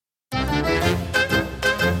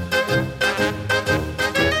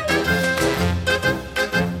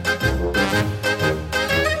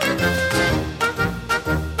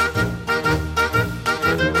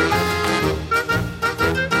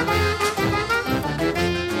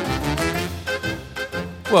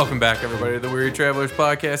Welcome back, everybody, to the Weary Travelers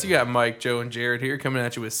podcast. You got Mike, Joe, and Jared here coming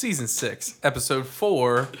at you with season 6, episode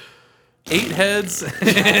 4, 8 heads and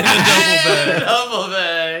a double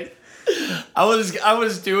bag. Double bag. I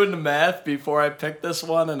was doing the math before I picked this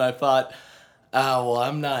one, and I thought,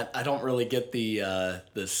 I don't really get the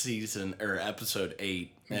season or episode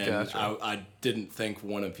 8. And Gotcha. I didn't think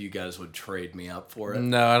one of you guys would trade me up for it.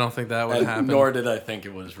 No, I don't think that would happen. Nor did I think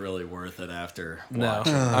it was really worth it after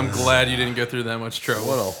watching. I'm glad you didn't go through that much trouble.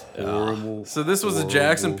 What a horrible. So this was a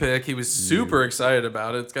Jackson pick. He was super excited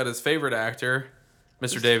about it. It's got his favorite actor,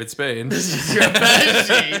 Mr. David Spade.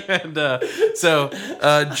 And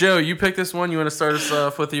Joe, you picked this one. You want to start us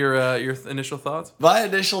off with your initial thoughts? My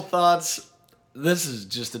initial thoughts, this is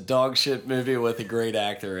just a dog shit movie with a great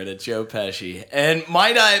actor in it, Joe Pesci. And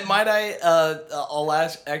I'll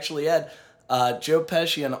actually add, Joe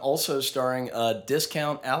Pesci and also starring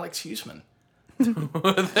discount Alex Huseman.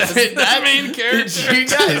 that main character. You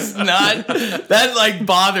guys not? That like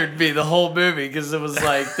bothered me the whole movie because it was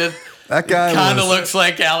like That guy kind of was looks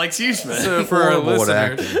like Alex Huseman. So for our horrible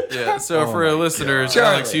at listeners, acting. yeah. So for our listeners,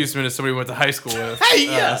 Charlie. Alex Huseman is somebody we went to high school with. Hey,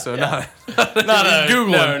 yeah, So yeah. not Not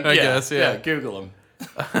Google him, I yeah, guess. Yeah. Google him.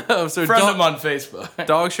 So Friend him on Facebook.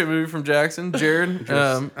 dog shit movie from Jackson. Jared,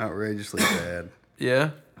 outrageously bad. yeah.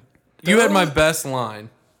 You had my best line.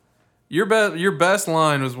 Your best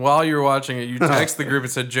line was while you were watching it. You text the group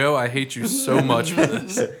and said, "Joe, I hate you so much for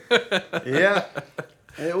this." Yeah,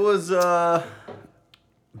 it was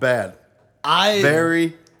bad.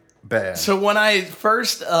 Very bad. So when I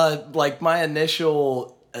first, my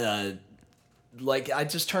initial, I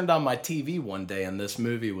just turned on my TV one day and this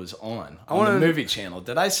movie was on the movie channel.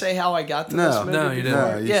 Did I say how I got to this movie? No, you didn't.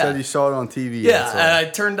 No, you said you saw it on TV. Yeah, that's all. and I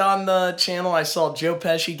turned on the channel. I saw Joe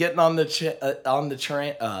Pesci getting on the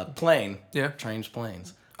train, plane. Yeah. Trains,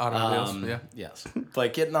 planes. Automobiles. Yeah. Yes.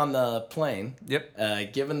 Like getting on the plane.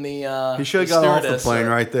 Yep. Giving the he should have the got off the stewardess, plane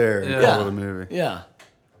right there in the Yeah. middle of the movie. Yeah.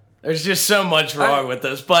 There's just so much wrong with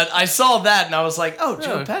this. But I saw that and I was like, oh,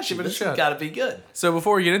 Joe Yeah, Pesci, give it a this shot. has got to be good. So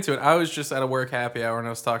before we get into it, I was just at a work happy hour and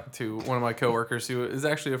I was talking to one of my coworkers who is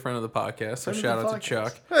actually a friend of the podcast. So Friend of shout the out to podcast.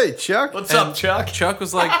 Chuck. Hey, Chuck. What's And up, Chuck?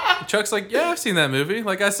 Chuck's like, yeah, I've seen that movie.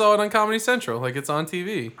 Like I saw it on Comedy Central. Like it's on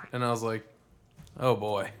TV. And I was like, oh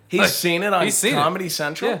boy. He's seen it on he's seen Comedy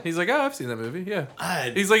Central? Yeah. He's like, oh, I've seen that movie. Yeah.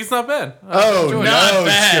 I- He's like, it's not bad. Oh, enjoyed it. no, Not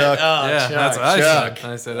bad. Chuck. Oh, Yeah, Chuck. that's what I Chuck. said.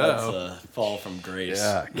 I said, That's oh. a fall from grace.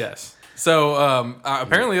 Yeah. Yes. So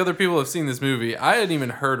apparently other people have seen this movie. I hadn't even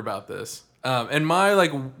heard about this. And my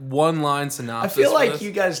one line I synopsis. feel for like this-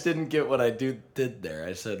 you guys didn't get what I did there.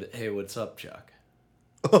 I said, hey, what's up, Chuck?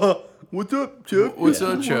 What's up, Chuck? What's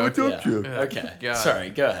up, Chuck? What's up, Yeah. Chuck? Okay. Got it. Sorry,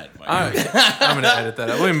 go ahead, Mike. I'm gonna edit that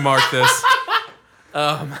out. Let me mark this.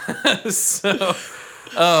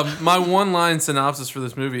 My one line synopsis for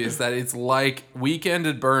this movie is that it's like Weekend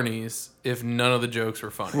at Bernie's if none of the jokes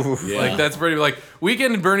were funny. Yeah. Like that's pretty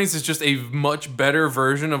Weekend at Bernie's is just a much better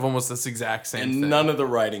version of almost this exact same And thing. none of the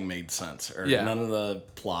writing made sense, or Yeah. none of the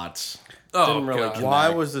plots Oh, didn't really God. connect. Why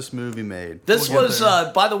was this movie made? This We'll get was,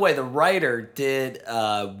 there. by the way, the writer did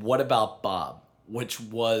What About Bob, which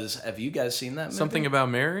was, have you guys seen that movie? Something About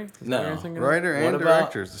Mary? Is that No. what you're thinking of? Writer and What about-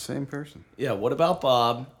 director is the same person. Yeah, What About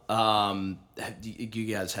Bob?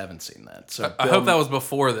 You guys haven't seen that. So I Bill- hope that was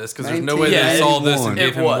before this because there's no way Yeah, they saw this and 1981. gave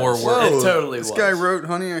It him was. more work. It totally this was. guy wrote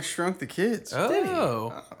Honey, I Shrunk the Kids.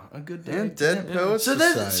 Oh. A good day. And Dead Poets So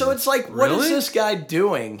Society. it's like, what is Really? this guy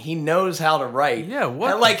doing? He knows how to write. Yeah,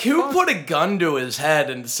 what And like, the who fuck? put a gun to his head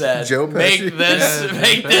and said, Joe make Pesci? this, Yeah,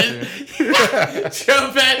 make Joe this.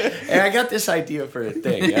 Joe Pesci. Hey, I got this idea for a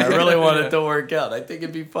thing. I really want it to work out. I think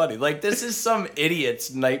it'd be funny. Like, this is some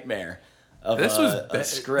idiot's nightmare of This was a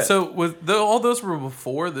script. So all those were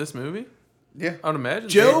before this movie? Yeah. I would imagine.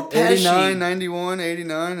 Joe Pesci. 89, 91,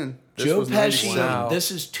 89, and this Joe was Pesci. 97. Wow.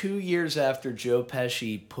 This is 2 years after Joe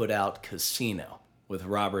Pesci put out Casino with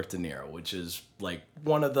Robert De Niro, which is like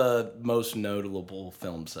one of the most notable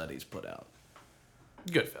films that he's put out.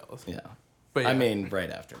 Goodfellas. Yeah. But I yeah. mean, right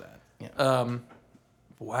after that. Yeah.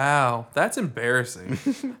 Wow, that's embarrassing.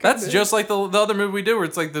 That's just like the other movie we did where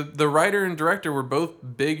it's like the writer and director were both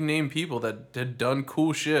big name people that had done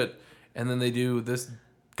cool shit, and then they do this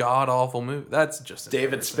god awful movie. That's just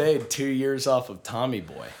David embarrassing. Spade, 2 years off of Tommy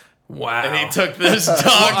Boy. Wow. And he took this dog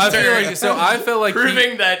I turn, feel like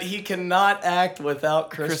proving that he cannot act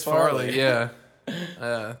without Chris Farley. Yeah.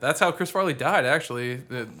 That's how Chris Farley died, actually.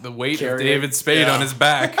 The weight Carrying of David Spade yeah. on his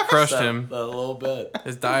back crushed So, him. a little bit.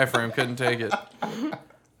 His diaphragm couldn't take it.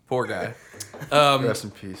 Poor guy. Rest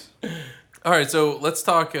in peace. All right, so let's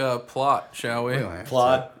talk plot, shall we? We don't have to.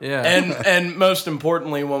 Plot. Yeah. And most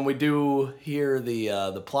importantly, when we do hear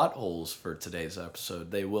the plot holes for today's episode,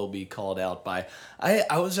 they will be called out by.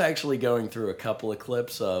 I was actually going through a couple of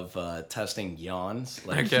clips of testing yawns,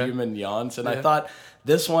 like Okay. human yawns, and I Yeah. thought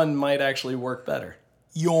this one might actually work better.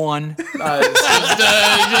 Yawn. Just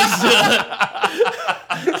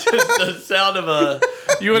the sound of a.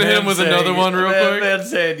 You want to hit him with man another saying- one real quick? Man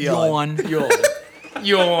saying yawn. Yawn.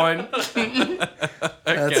 Yawn.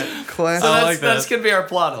 That's classic. So I that's, like that. that's gonna be our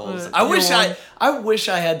plot holes. I wish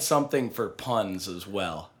I had something for puns as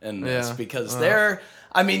well in this Yeah. because they're.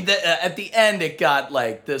 I mean, at the end it got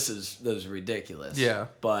like this is ridiculous. Yeah.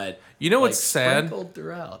 But You know what's like, sad? sprinkled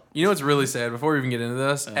throughout. You know what's really sad? Before we even get into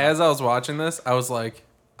this, as I was watching this, I was like,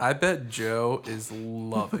 I bet Joe is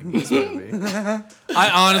loving this movie. I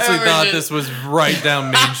honestly thought this was right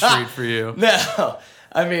down Main Street for you. No,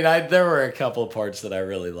 I mean, there were a couple of parts that I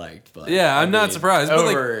really liked, but Yeah, I'm not surprised, but,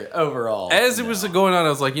 like, overall, As it was going on, I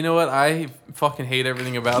was like, you know what? I fucking hate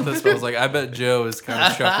everything about this. But I was like, I bet Joe is kind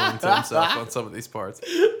of chuckling to himself on some of these parts.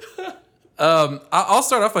 I'll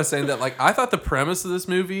start off by saying that, like, I thought the premise of this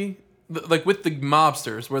movie, like with the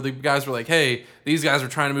mobsters, where the guys were like, hey, these guys were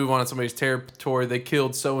trying to move on to somebody's territory. They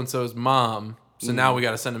killed so-and-so's mom. So now we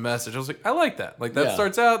got to send a message. I was like, I like that. Like, that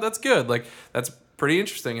starts out, that's good. Like, that's pretty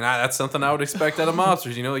interesting. And that's something I would expect out of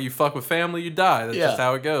mobsters. You know, you fuck with family, you die. That's just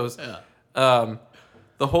how it goes. Yeah.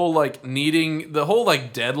 The whole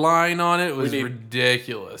like deadline on it was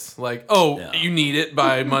ridiculous. Like, you need it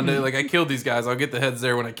by Monday. Like, I killed these guys. I'll get the heads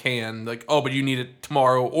there when I can. Like, but you need it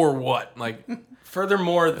tomorrow or what? Like,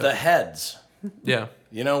 Furthermore, the heads. yeah.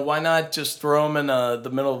 You know, why not just throw them in the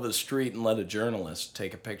middle of the street and let a journalist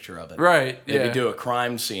take a picture of it? Right. Maybe Yeah. do a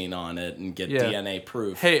crime scene on it and get DNA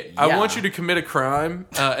proof. Hey, I want you to commit a crime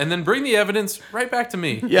and then bring the evidence right back to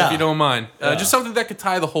me, if you don't mind. Just something that could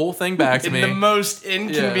tie the whole thing back to in me. the most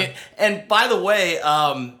inconvenient. And by the way,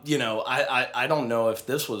 you know, I don't know if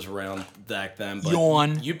this was around back then, but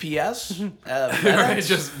Yawn. UPS, Right, FedEx,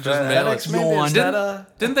 just mail it. FedEx, maybe Yawn. is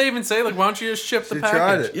that Didn't they even say, like, why don't you just ship the She package?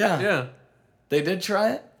 tried it. Yeah. Yeah. They did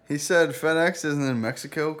try it. He said FedEx isn't in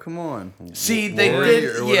Mexico. Come on. See, they Lori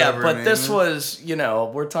did, or yeah, whatever her but name this is. was, you know,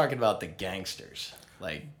 we're talking about the gangsters,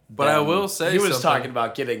 like. But I will say he was something. talking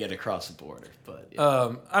about getting it across the border, but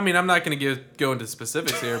yeah. I mean, I'm not going to go into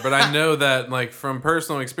specifics here, but I know that, like, from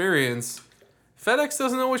personal experience, FedEx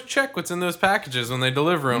doesn't always check what's in those packages when they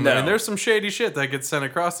deliver them. I No. mean, there's some shady shit that gets sent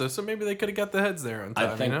across those, so maybe they could have got the heads there on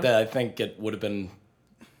time. I think it would have been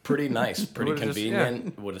pretty nice, pretty would've just-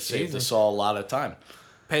 convenient. Would have saved Easy. us all a lot of time.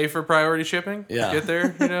 Pay for priority shipping. Yeah. Get there,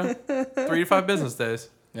 3 to 5 business days.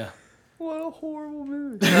 Yeah. What a horrible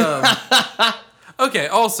movie. Okay,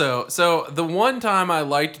 also, so the one time I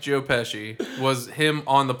liked Joe Pesci was him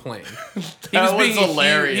on the plane. He That was being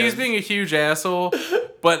hilarious. He was being a huge asshole,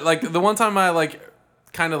 but like the one time I like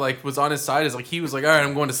kind of like was on his side is like he was like, all right,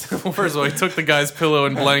 I'm going to sleep. Well, first of all, he took the guy's pillow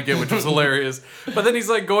and blanket, which was hilarious. But then he's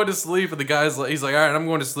like going to sleep, and the guy's like, he's like, all right, I'm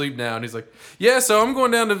going to sleep now, and he's like, yeah, so I'm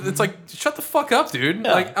going down to. It's like, shut the fuck up, dude.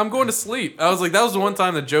 Like I'm going to sleep. I was like, that was the one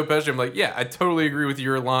time that Joe Pesci. I'm like, yeah, I totally agree with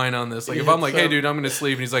your line on this. Like if I'm like, hey, dude, I'm going to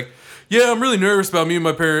sleep, and he's like, yeah, I'm really nervous about me and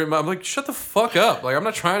my parent. I'm like, shut the fuck up. Like I'm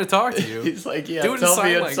not trying to talk to you. He's like, yeah, Do it in tell sign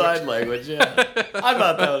me in language. sign language. Yeah. I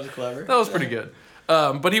thought that was clever. That was pretty good.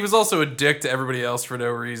 But he was also a dick to everybody else for no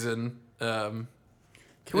reason. Can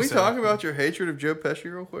we talk about your hatred of Joe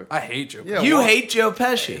Pesci real quick? I hate Joe Pesci. Yeah, You why? hate Joe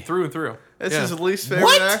Pesci. Through and through. It's yeah. his least favorite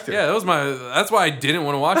What? actor. Yeah, that's why I didn't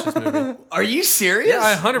want to watch this movie. Are you serious?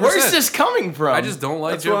 Yeah, 100%. Where's this coming from? I just don't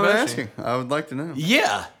like That's Joe what I'm Pesci. asking. I would like to know.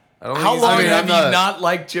 Yeah. I don't think How he's- long I mean, have I'm you not- not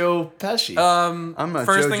liked Joe Pesci? I'm not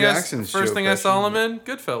first Joe thing Jackson's first Joe thing I saw Pesci. him in,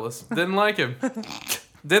 Goodfellas. Didn't like him.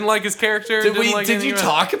 Didn't like his character. did didn't like did anything you about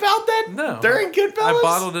talk about that No. during Goodfellas? I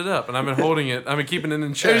bottled it up, and I've been holding it. I've been keeping it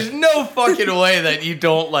in check. There's no fucking way that you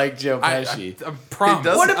don't like Joe I Pesci. promise.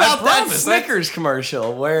 doesn't- What I about that promise. Snickers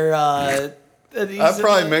commercial where that That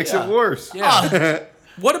probably makes it worse. Yeah.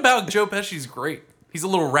 What about Joe Pesci's great? He's a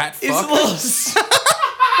little rat fuck. He's a little.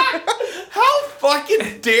 How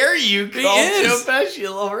fucking dare you call is. Joe Pesci a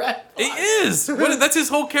little rat? He is. That's his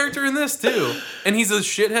whole character in this too, and he's a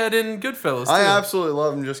shithead in Goodfellas too. I absolutely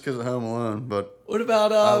love him just because of Home Alone, but What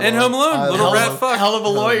about and Home Alone, I little love- rat fuck. hell of a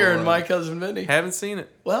lawyer Alone. in My Cousin Vinny? Haven't seen it.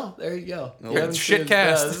 Well, there you go. You haven't Shit seen it.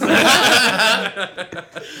 cast.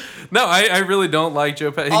 No, I really don't like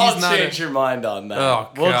Joe Pesci. I'll He's not. change your mind on that. Oh,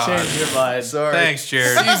 We'll God. change your mind. sorry. Thanks,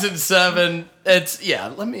 Jared. Season 7. It's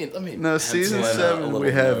let me. No, season pencil in a 7 little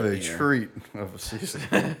we have note a here. treat of a season.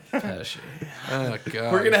 Pesci. Oh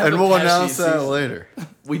God. We're gonna have And a we'll Pesci announce that season. later.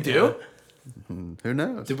 We do? Who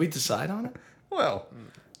knows? Did we decide on it? Well,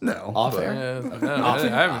 no. Off but- air? No, I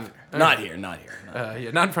haven't. Not here.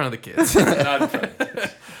 Yeah, not in front of the kids. Not in front of the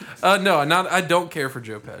kids. I don't care for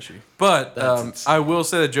Joe Pesci, but I will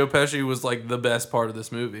say that Joe Pesci was like the best part of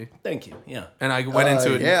this movie, Thank you. Yeah. and I went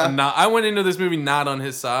into it. yeah. I went into this movie not on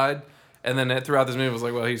his side, and then throughout this movie, I was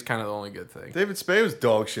like, well, he's kind of the only good thing. David Spade was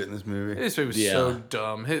dog shit in this movie. This movie was Yeah. so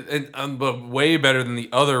dumb, but way better than the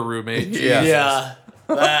other roommate. Yeah. Yeah.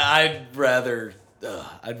 I'd rather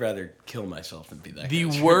kill myself than be that The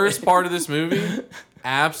guy. worst part of this movie,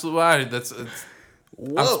 absolutely. I'm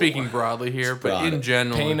Whoa. speaking broadly here, but Broad. in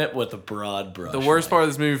general, Paint it with a broad brush. the worst Mike. part of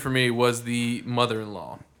this movie for me was the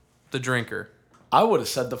mother-in-law, the drinker. I would have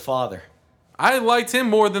said the father. I liked him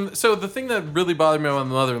more than... So the thing that really bothered me about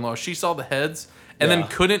the mother-in-law, she saw the heads and then Yeah.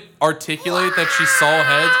 couldn't articulate that she saw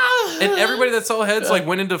heads. And everybody that saw heads like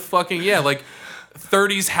went into fucking,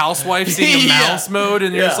 30s housewife seeing a Yeah. mouse mode.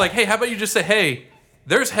 And you're just Yeah. like, hey, how about you just say, hey,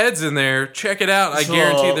 there's heads in there. Check it out. I It's a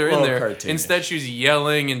guarantee little- they're in little there. cartoonish. Instead, she's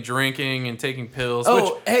yelling and drinking and taking pills, Oh,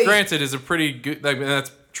 which, hey. granted, is a pretty good... Like,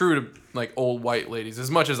 that's true to like old white ladies.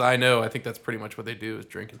 As much as I know, I think that's pretty much what they do is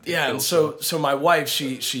drink and take Yeah, and pills. so my wife,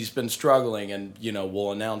 she's been struggling, and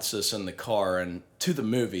we'll announce this in the car, and to the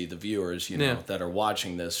movie, the viewers, Yeah. that are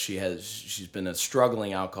watching this, she's been a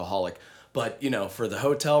struggling alcoholic. But for the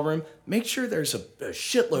hotel room, make sure there's a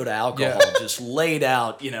shitload of alcohol just laid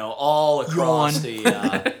out, all across the,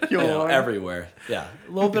 everywhere. Yeah,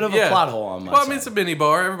 a little bit of a plot hole on my Well, I side. mean, it's a mini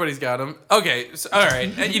bar. Everybody's got them. Okay, so, all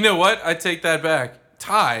right. And you know what? I take that back.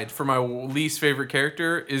 Tied for my least favorite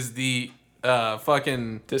character is the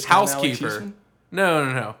fucking Discount Alex housekeeper. Houston?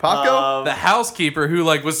 No. Paco? The housekeeper who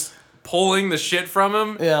was pulling the shit from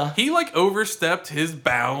him. Yeah. He overstepped his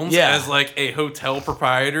bounds Yeah. as a hotel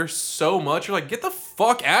proprietor so much. You're like, get the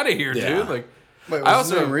fuck out of here, Yeah. dude. Wait, was I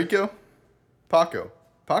his also- name Rico? Paco?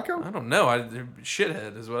 Paco? I don't know.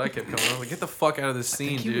 Shithead is what I kept calling him. I was like, get the fuck out of this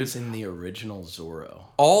scene, he dude. was in the original Zorro.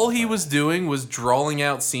 All he was doing was drawing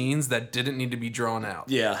out scenes that didn't need to be drawn out.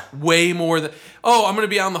 Yeah. Way more than, I'm going to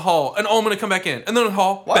be out in the hall, and I'm going to come back in, and then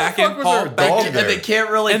hall, Why back the in, fuck was hall, there a back dog in. there? And they can't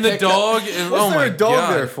really And the pick up- dog, and What's oh there my a dog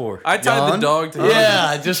God. there for? I tied Jan? the dog to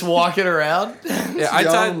Yeah, just walking around. Yeah, I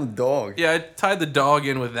Jan tied, the dog. I tied the dog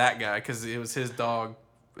in with that guy because it was his dog.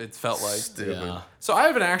 It felt like. Stupid. Yeah. So I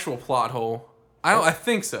have an actual plot hole. I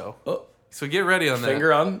think so. Oh, So get ready on that.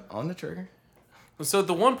 finger on the trigger. So at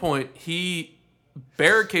the one point, he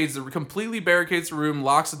completely barricades the room,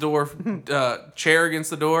 locks the door, chair against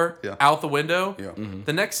the door, Yeah. out the window. Yeah.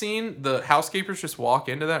 The next scene, the housekeepers just walk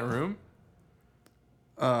into that room.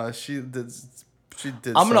 She did. I'm gonna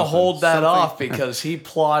something. hold that Something- off because he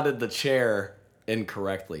plotted the chair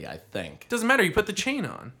incorrectly. I think. Doesn't matter. You put the chain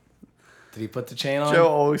on. Did he put the chain on? Joe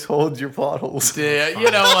always holds your plot holes. Yeah, you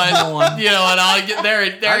know what? I'll get there.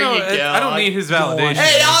 There you go. I don't need his validation.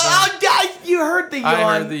 Hey, you heard the yawn.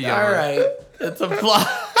 I heard the yawn. All right, it's a plot.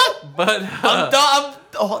 But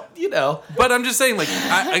But I'm just saying,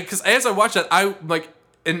 because as I watched that,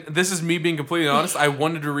 and this is me being completely honest, I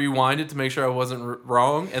wanted to rewind it to make sure I wasn't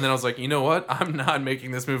wrong, and then I was like, you know what? I'm not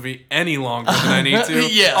making this movie any longer than I need to.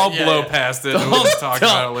 Yeah, I'll yeah, blow yeah. past it and we'll just talk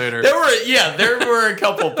about it later. There were a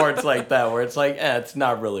couple parts like that where it's like, it's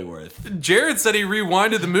not really worth. Jared said he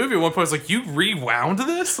rewinded the movie at one point. I was like, you rewound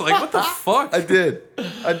this? Like, what the fuck? I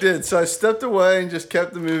did. So I stepped away and just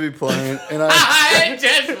kept the movie playing, and I It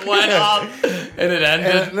just went off and it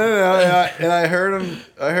ended. and I heard him.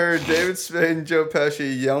 I heard David Spade and Joe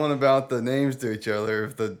Pesci yelling about the names to each other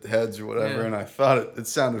of the heads or whatever, Yeah. and I thought it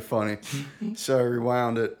sounded funny, so I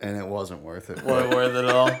rewound it, and it wasn't worth it. Wasn't worth it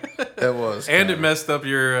all. It was, And it kinda. messed up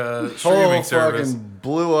your streaming service. Fucking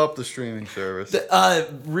blew up the streaming service.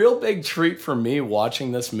 Real big treat for me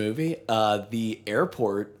watching this movie. The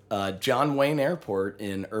airport, John Wayne Airport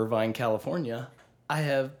in Irvine, California. I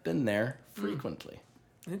have been there frequently.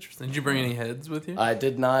 Interesting. Did you bring any heads with you? I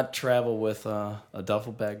did not travel with a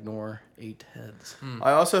duffel bag nor 8 heads.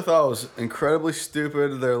 I also thought it was incredibly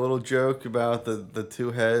stupid, their little joke about the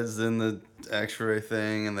two heads in the x-ray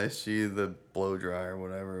thing, and they see the blow dryer,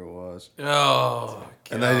 whatever it was. Oh,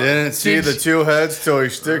 And they didn't see the two heads till he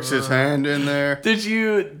sticks his hand in there. Did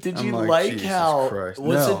you I'm like Jesus how Christ.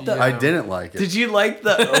 was No, it the I didn't like it. Did you like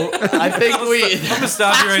the I think we I'm gonna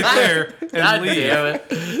stop you right there and God leave. damn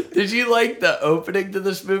it. Did you like the opening to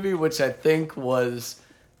this movie, which I think was,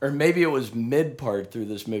 or maybe it was mid part through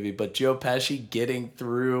this movie, but Joe Pesci getting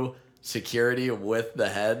through security with the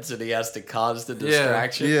heads and he has to cause the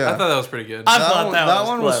distraction? Yeah. I thought that was pretty good. I that thought one, that was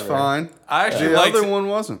one was clever. fine. I actually The liked other one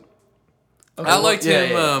wasn't. Okay, I liked yeah,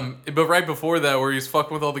 him, yeah. but right before that, where he's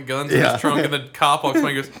fucking with all the guns in Yeah. his trunk, and the cop walks by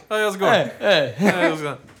and goes, "Hey, how's it going? Hey. Hey, how's it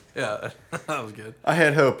going?" Yeah, that was good. I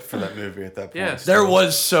had hope for that movie at that point. Yeah. There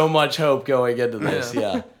was so much hope going into this, Yeah.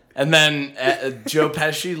 yeah. And then Joe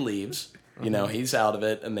Pesci leaves. You know, he's out of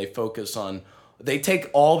it, and they focus on. They take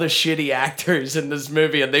all the shitty actors in this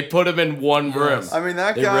movie and they put them in one room. I mean,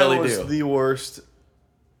 that They guy really was do. the worst.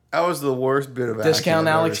 That was the worst bit of acting Discount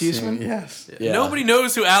I've Alex ever seen. Huseman? Yes. Yeah. Nobody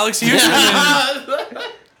knows who Alex Houston is.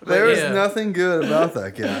 There was Yeah. nothing good about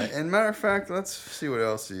that guy. And matter of fact, let's see what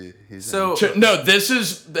else he's So No, this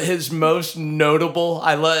is his most notable.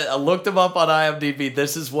 I looked him up on IMDb.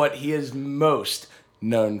 This is what he is most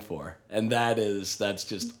known for, and that's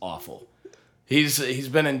just awful. He's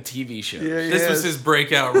been in TV shows. in. Yeah, this was his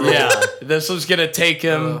breakout role. Yeah, this was gonna take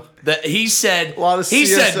him. That he said. A lot of He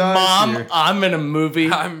said, CSIs "Mom, here. I'm in a movie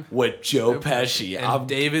I'm- with Joe Pesci. And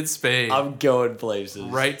David Spade. I'm going places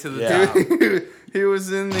Right to the top." He was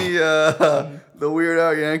in the Weird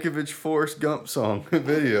Al Yankovic Forrest Gump song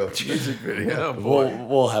video, music video. Oh, boy.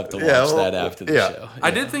 We'll have to watch Yeah, well, that after the yeah. show.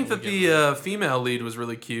 I did think that the female lead was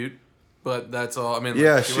really cute, but that's all. I mean,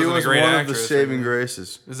 Yeah, like, she wasn't a was great one actress. of the saving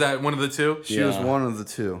graces. Is that one of the two? She was Yeah. one of the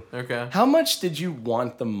two. Okay. How much did you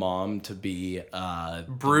want the mom to be?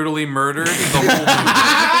 Brutally murdered the whole movie.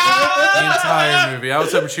 The entire movie. I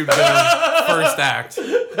was hoping she would have been in first act.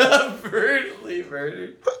 Brutally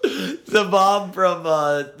murdered. The mom from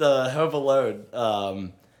the Home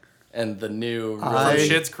Alone, and the new. I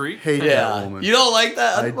Schitt's Creek? hate Yeah, that woman. you don't like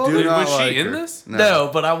that? I movie? do not Was she like in her. this? No,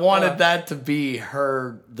 but I wanted that to be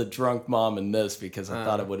her, the drunk mom in this, because I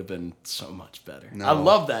thought it would have been so much better. No. I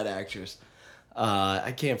love that actress.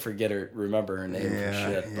 I can't remember her name Yeah,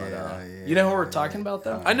 for shit. But yeah, you know who we're talking about,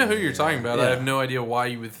 though? I know who you're talking about. I Yeah. have no idea why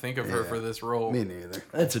you would think of her Yeah. for this role. Me neither.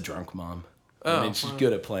 It's a drunk mom. I Oh, mean, she's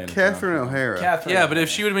good at playing. a Catherine drunk mom. O'Hara. Catherine. Yeah, but if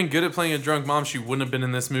she would have been good at playing a drunk mom, she wouldn't have been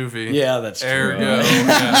in this movie. Yeah, that's true. Ergo.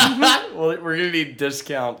 Yeah. Well, we're gonna need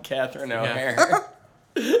discount Catherine O'Hara.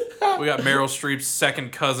 We got Meryl Streep's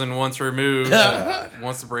second cousin once removed.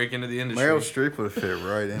 Wants to break into the industry. Meryl Streep would have fit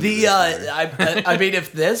right in. The I mean,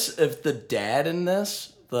 if the dad in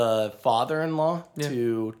this, the father-in-law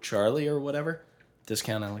to Charlie or whatever,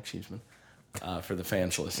 discount Alex Huseman. For the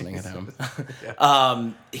fans listening at home,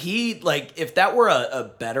 if that were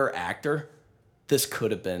a better actor, this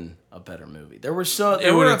could have been a better movie. There were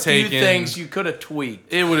a would've few taken- things you could have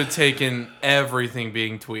tweaked. It would have taken everything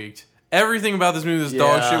being tweaked. Everything about this movie that's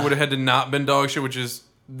dog Yeah. shit would have had to not been dog shit, which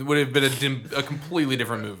would have been a completely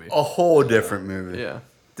different movie. a whole different movie. Yeah.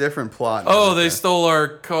 Different plot. and Oh, they everything. stole our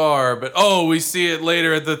car, but we see it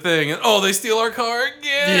later at the thing, and they steal our car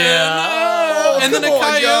again. Yeah. No! And then a Come on,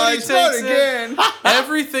 coyote guys, not takes it. again.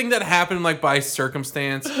 Everything that happened by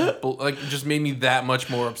circumstance, just made me that much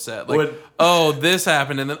more upset. What- This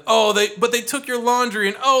happened, and then they took your laundry,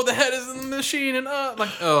 and the head is in the machine, and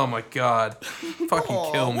oh my god,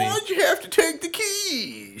 fucking kill me. Why'd you have to take the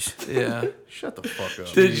keys? Yeah. Shut the fuck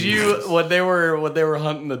up. Did you when they were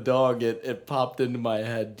hunting the dog? It popped into my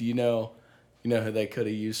head. Do you know who they could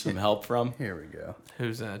have used some help from? Here we go.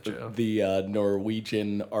 Who's that, Joe? The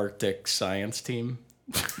Norwegian Arctic science team.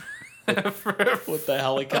 With the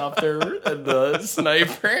helicopter and the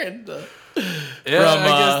sniper and the, Yeah, From,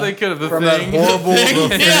 I guess they could have. The From thing. that horrible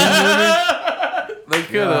They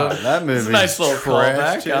could have. that movie. it's a nice little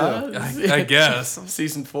trash, callback. too. Huh? I guess.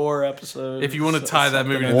 Season 4 episode. If you want to tie that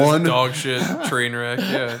movie to One. this dog shit train wreck,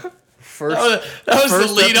 yeah. First, that was first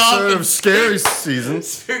the lead off episode of of Scary Season.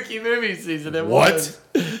 Spooky Movie Season. It What? was.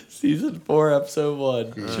 Season 4, Episode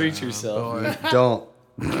 1. Treat yourself. Don't.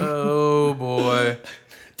 Oh boy.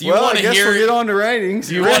 Do you Well, want I to guess we'll hear? get on to ratings.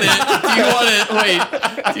 Do you want to?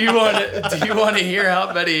 Do you want to hear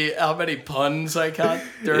how many puns I caught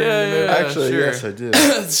during the movie? Yeah. Actually, sure. yes, I did.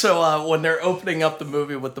 So when they're opening up the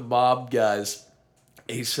movie with the mob guys,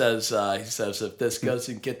 he says if this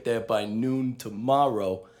doesn't get there by noon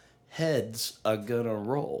tomorrow, heads are gonna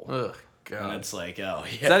roll. Ugh, And God. it's like, oh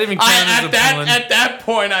yeah. Does that even count as a pun? At that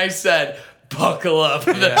point, I said, buckle up.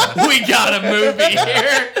 We got a movie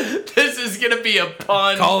here. This is gonna be a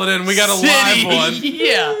pun. Call it in. We got a city. live one.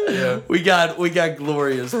 Yeah. We got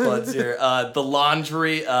glorious puns here. The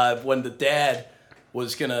laundry. When the dad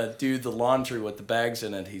was gonna do the laundry with the bags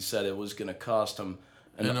in it, he said it was gonna cost him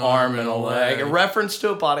an arm and a leg. A reference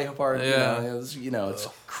to a body part. Yeah. It's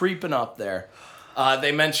creeping up there.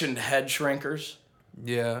 They mentioned head shrinkers.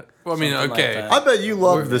 Yeah. Well, I mean, Something like okay. that. I bet you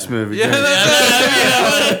love this movie. Yeah,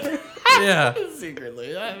 didn't you? Yeah.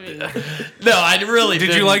 Secretly. I mean, no, I really Did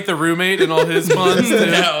you didn't. like the roommate and all his puns? Too?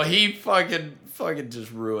 No, he fucking fucking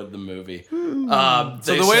just ruined the movie. So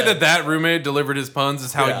the way that roommate delivered his puns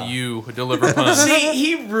is how Yeah. you deliver puns. See,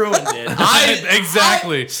 he ruined it.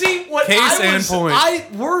 Exactly. See what Case and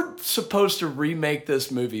point. We're supposed to remake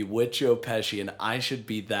this movie with Joe Pesci, and I should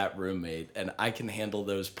be that roommate, and I can handle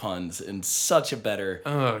those puns in such a better,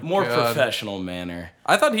 more God. professional manner.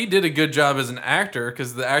 I thought he did a good job as an actor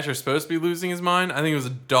because the actor's supposed to be losing his mind. I think it was a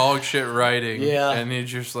dog shit writing. Yeah. And he's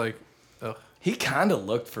just like, ugh. He kind of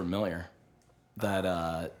looked familiar. That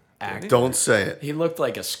actor. Don't say it. He looked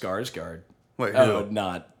like a Skarsgård. Wait, Oh, who?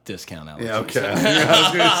 not discount Alex. Yeah, okay. I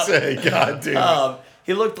was gonna say, God damn.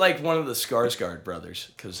 He looked like one of the Skarsgård brothers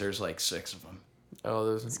because there's like 6 of them. Oh,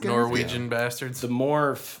 those Norwegian bastards. The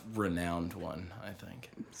more renowned one, I think.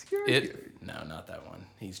 It. No, not that one.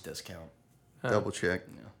 He's discount. Double check.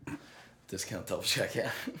 Discount double check,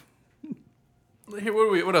 yeah. Here,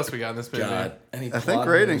 what else we got in this movie? God. Any I think plot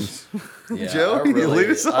ratings. holes? Yeah, Joe, I can you lead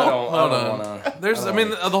us I off? don't, Hold I don't on. wanna, There's, I mean,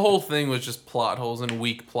 the whole thing was just plot holes and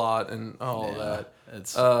weak plot and all of that.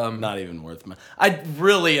 It's not even worth my. I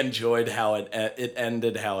really enjoyed how it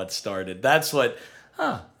ended, how it started. That's what,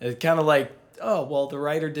 it kind of like, oh, well, the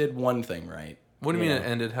writer did one thing right. What do you mean it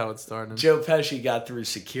ended how it started? Joe Pesci got through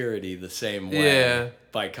security the same way Yeah.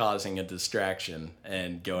 by causing a distraction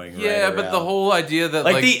and going Yeah, right but around. the whole idea that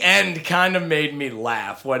like the end kind of made me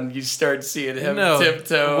laugh when you start seeing him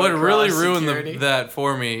tiptoe. what really across ruined security. that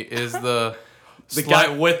for me is the guy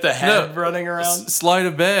with the head running around. Sleight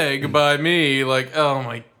of Bag by me. Like, oh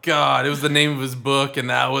my god, it was the name of his book, and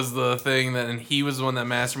that was the thing that, and he was the one that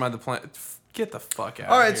masterminded the plan. Get the fuck out.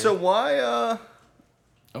 All of right, here. so why?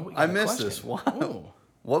 Oh, we got I a missed question. this. Why? Oh.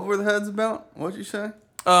 What were the heads about? What'd you say?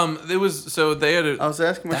 It was so they had I a. was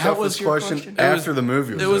asking myself was this your question question? after the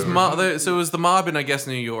movie was It was over. so it was the mob in, I guess,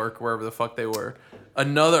 New York, wherever the fuck they were. A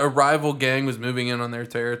rival gang was moving in on their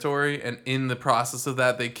territory, and in the process of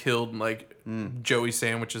that, they killed like Joey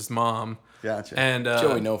Sandwich's mom. Gotcha. And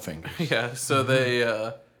Joey No Finger. Yeah, so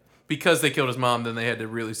they because they killed his mom, then they had to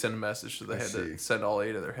really send a message, so they had to see. send all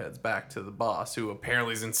 8 of their heads back to the boss, who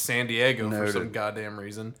apparently is in San Diego for Noted. some goddamn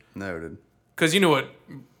reason. Noted. Because you know what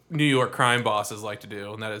New York crime bosses like to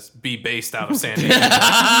do, and that is be based out of San Diego.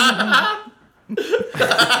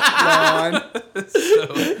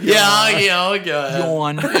 Yeah, go ahead.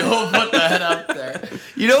 Yawn. You'll put that up there.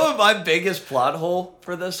 You know what my biggest plot hole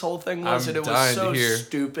for this whole thing was? I'm And it was dying so to hear.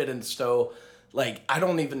 stupid and so, like, I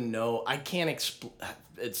don't even know. I can't explain.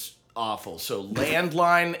 It's awful. So,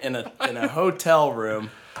 landline in a hotel room.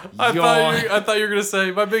 I thought you were gonna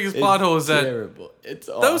say my biggest plot hole is that terrible. It's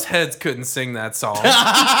awful. those heads couldn't sing that song.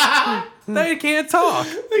 They can't talk.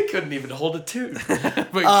 They couldn't even hold a tune.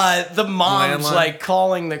 But, The mom's Landline. like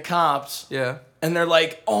calling the cops. yeah. And they're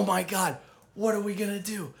like, "Oh my god, what are we gonna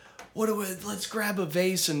do? Let's grab a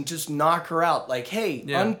vase and just knock her out. Like, hey,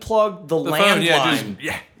 Yeah. unplug the, The landline. phone,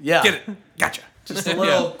 yeah. Get it. Gotcha. Just a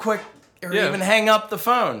little quick, or Yeah. even hang up the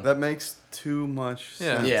phone. That makes too much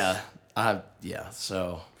Yeah. sense Yeah.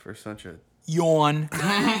 So for such a... Yawn.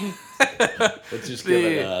 let's just give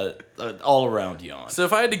it an all-around yawn. So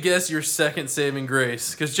if I had to guess your second saving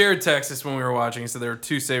grace, because Jared texted us when we were watching, he said there were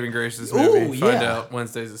 2 saving graces in this movie. Ooh, Find yeah. out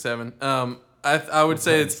Wednesdays at 7. I would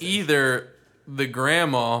say it's either the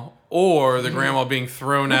grandma or the grandma being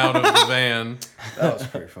thrown out of the van, That was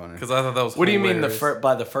pretty funny. because I thought that was. What do you mean hilarious.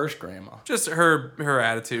 by the first grandma? Just her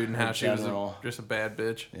attitude and how she was general. just a bad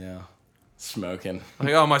bitch. Yeah, smoking.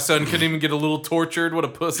 Like, oh, my son couldn't even get a little tortured. What a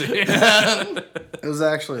pussy. It was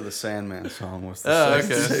actually the Sandman song. Was the Oh,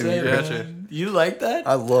 second okay. saving Yeah. grace. Gotcha. You like that?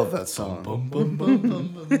 I love that song.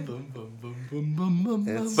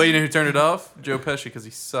 But you know who turned it off? Joe Pesci, because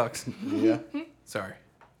he sucks. Yeah.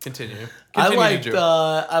 Continue. I Continue,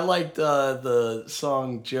 Joe. liked the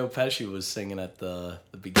song Joe Pesci was singing at the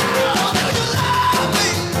beginning.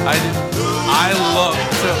 I love.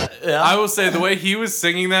 So Yeah. I will say the way he was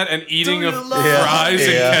singing that and eating Do of you love fries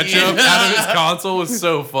me? and ketchup out of his console was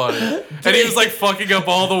so funny. And he was like fucking up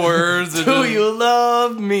all the words. And Do just- you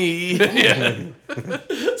love me? Yeah.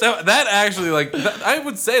 So that actually, like, I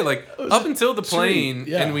would say, like, up until the plane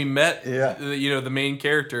yeah. and we met, Yeah. the main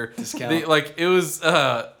character, Discount. like, it was,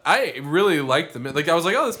 I really liked them. Like, I was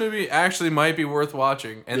like, oh, this movie actually might be worth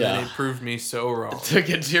watching. And then Yeah. it proved me so wrong. Took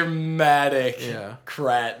a dramatic Yeah.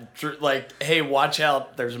 like, hey, watch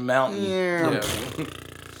out, there's a mountain. Yeah.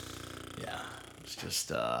 Yeah, it's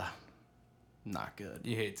just not good.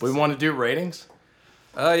 You hate to We see want to do ratings?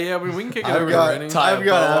 Yeah, we can kick it I've over to got, ratings. Tie a I've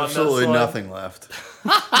got bow on this absolutely one. nothing left.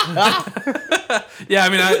 Yeah, I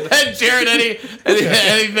mean, Jared,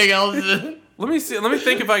 anything else? let me see. Let me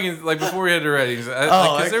think if I can, like, before we head to ratings.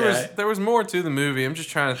 Oh, okay. There was more to the movie. I'm just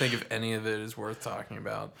trying to think if any of it is worth talking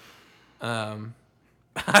about.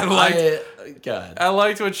 God. I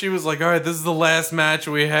liked when she was like, all right, this is the last match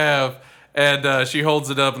we have. And she holds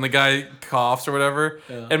it up and the guy coughs or whatever.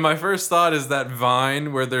 Yeah. And my first thought is that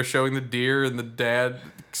Vine where they're showing the deer and the dad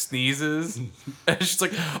sneezes. And she's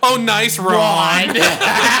like, oh, nice, Ron.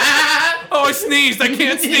 Oh, I sneezed. I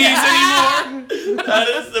can't sneeze anymore. That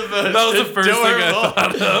is the most That was the first thing I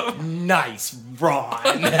thought of. Nice,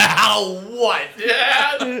 Ron. How what?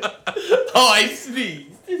 Oh, I sneezed.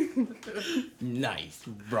 Nice,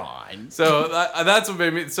 Ron. So that's what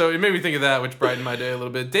made me. So it made me think of that, which brightened my day a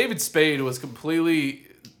little bit. David Spade was completely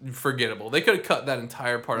forgettable. They could have cut that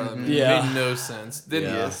entire part of the movie. Yeah. It made no sense.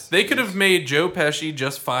 They could have made Joe Pesci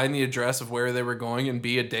just find the address of where they were going and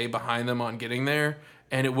be a day behind them on getting there,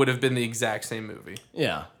 and it would have been the exact same movie.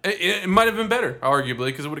 Yeah. It might have been better, arguably,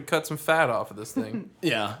 because it would have cut some fat off of this thing.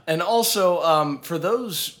 Yeah. And also, for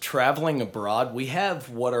those traveling abroad, we have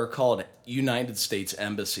what are called United States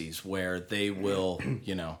embassies where they will,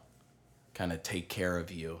 kind of take care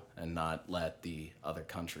of you and not let the other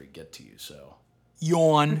country get to you. So,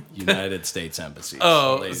 yawn. United States embassies.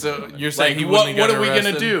 Oh, so you're saying he what wouldn't have are we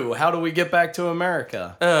arrested? gonna do? How do we get back to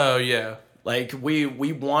America? Oh, yeah. Like we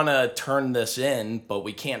want to turn this in, but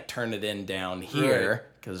we can't turn it in down here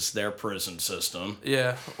because their prison system.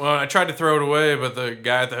 Yeah. Well, I tried to throw it away, but the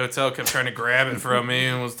guy at the hotel kept trying to grab it from me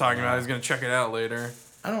and was talking about he was going to check it out later.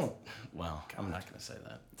 Well, I'm not gonna say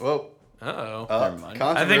that. Whoa. Uh-oh. Never mind.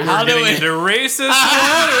 I think How we're do getting we- into racist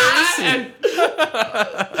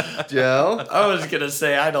waters. Joe? I was gonna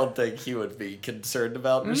say I don't think he would be concerned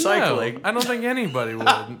about recycling. No, I don't think anybody would.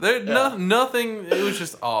 Nothing. It was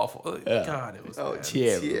just awful. God, it was bad.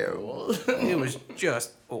 Terrible. It was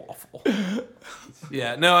just awful.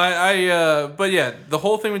 Yeah, no, but yeah, the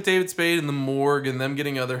whole thing with David Spade and the morgue and them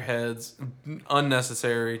getting other heads,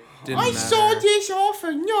 unnecessary. Didn't matter. this all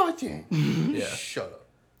for nothing. Yeah. Shut up.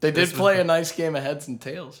 They did play a nice game of heads and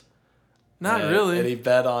tails. Not really. Any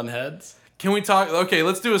bet on heads? Can we talk? Okay,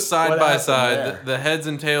 let's do a side What by happened side. there? The heads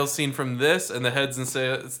and tails scene from this, and the heads and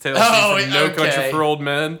tails scene Oh, from No okay. Country for Old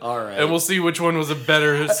Men. All right. And we'll see which one was a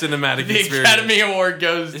better cinematic The experience. Academy Award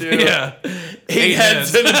goes to Yeah. 8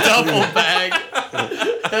 heads in a duffel bag.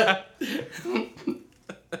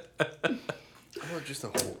 Oh, just a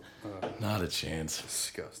whole. Not a chance.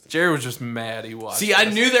 Disgusting. Jerry was just mad he watched. See, I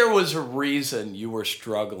this. knew there was a reason you were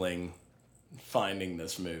struggling finding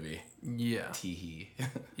this movie. Yeah. Teehee.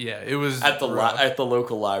 Yeah, it was At the rough. at the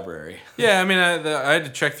local library. Yeah, I mean, I had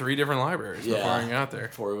to check 3 different libraries before Yeah. I got there.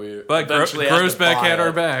 Before we But eventually had to Grossbeck buy had our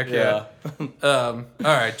it. back. Yeah. Yeah. All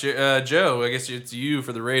right, Joe. I guess it's you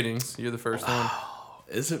for the ratings. You're the first one.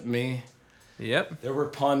 Is it me? Yep. There were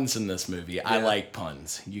puns in this movie. I like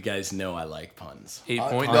puns. You guys know I like puns.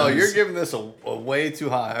 8.9. No, you're giving this a way too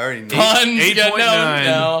high. I already know. Puns. 8.9.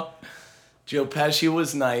 No. Joe Pesci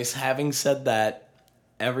was nice. Having said that,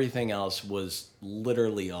 everything else was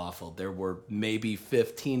literally awful. There were maybe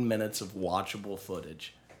 15 minutes of watchable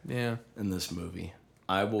footage Yeah. in this movie.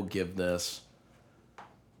 I will give this.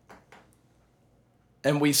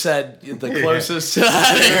 And we said the closest. Here we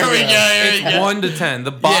go. Here we go. 1 to 10.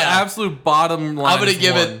 The Yeah. absolute bottom line. I'm gonna is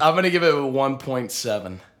give 1. it. I'm gonna give it a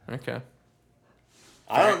 1.7. Okay.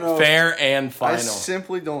 I don't know. Fair and I final.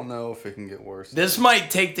 simply don't know if it can get worse. This might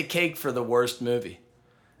take the cake for the worst movie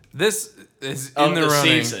This is of in the, the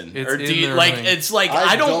running. season. It's Or in do you, the like running. it's like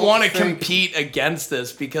I I don't don't want to think- compete against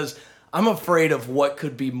this because I'm afraid of what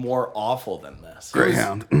could be more awful than this.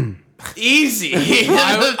 Greyhound. Easy.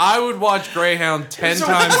 I would watch Greyhound 10 So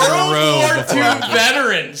times in a World row. War before II I watch it.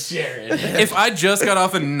 veterans, Jared. If I just got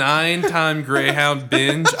off a 9-time Greyhound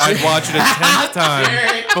binge, I'd watch it a 10th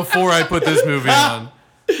time before I put this movie on.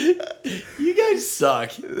 You guys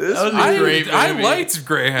suck. That was a great movie. I liked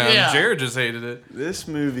Greyhound. Yeah. Jared just hated it. This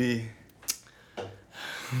movie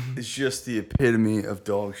is just the epitome of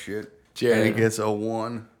dog shit. Jared. And it gets a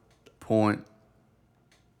 1.2.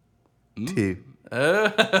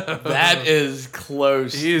 That is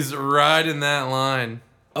close. He's right in that line.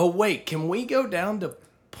 Oh wait, can we go down to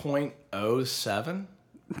 0.07?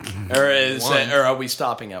 Or are we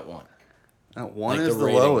stopping at 1? That 1 Like is the the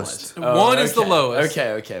rating lowest. was. One is the okay. lowest.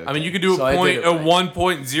 Okay. I mean, you could do So a I point, did it a right.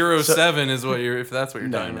 1.07 is what you're, if that's what you're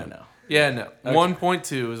No, talking no, about. no. Yeah, no.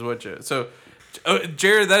 1.2 is what you. So,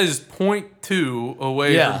 Jared, that is 0.2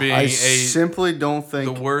 away Yeah, from being I a simply don't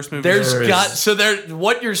think. the worst movie. There's there is. got so there.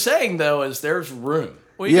 What you're saying though is there's room.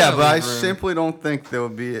 Well, you Yeah, gotta but I leave room. simply don't think there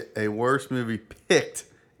would be a worse movie picked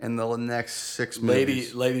in the next 6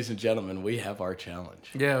 movies. Ladies and gentlemen, we have our challenge.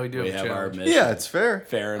 Yeah, we do We have have a our challenge. mission. Yeah, it's fair.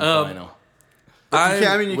 Fair and Um, final.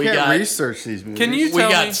 You We can't got- research these movies. Can you We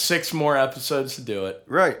tell got me? 6 more episodes to do it.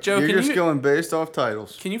 Right. Joe, You're can just you- going based off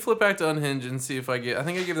titles. Can you flip back to Unhinged and see if I get? I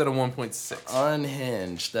think I gave that a 1.6.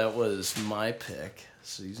 Unhinged. That was my pick.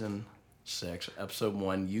 Season 6, episode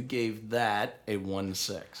 1. You gave that a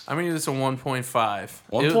 1.6. I'm gonna give this a 1.5.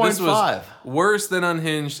 1.5. This was worse than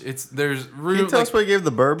Unhinged. There's room. Can you tell us what you gave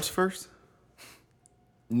the Burbs first?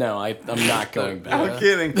 No, I'm not going I'm back.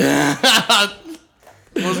 kidding.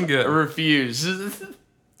 It wasn't I good. refuse.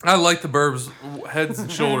 I like the Burbs heads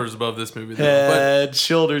and shoulders above this movie though. Head,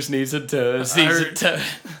 shoulders, knees, and toes. Knees heard- and toes.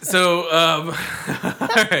 But so all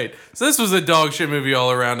right. So this was a dog shit movie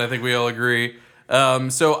all around. I think we all agree.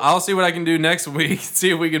 So I'll see what I can do next week.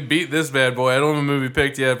 See if we can beat this bad boy. I don't have a movie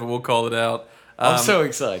picked yet, but we'll call it out. I'm so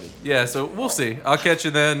excited. Yeah, so we'll see. I'll catch you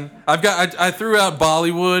then. I threw out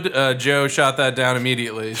Bollywood. Joe shot that down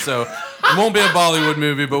immediately. So it won't be a Bollywood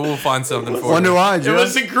movie, but we'll find something for Wonder you. why, It Joe?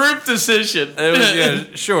 was a group decision. It was, yeah,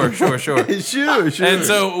 sure. Sure. And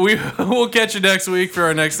so we'll catch you next week for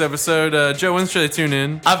our next episode. Joe, when should I tune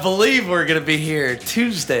in? I believe we're going to be here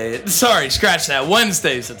Tuesday. Sorry, scratch that.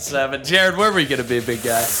 Wednesdays at 7. Jared, where are we going to be, big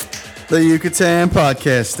guy? The Yucatan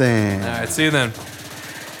Podcast Stand. All right, see you then.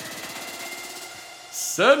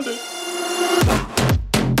 Sunday.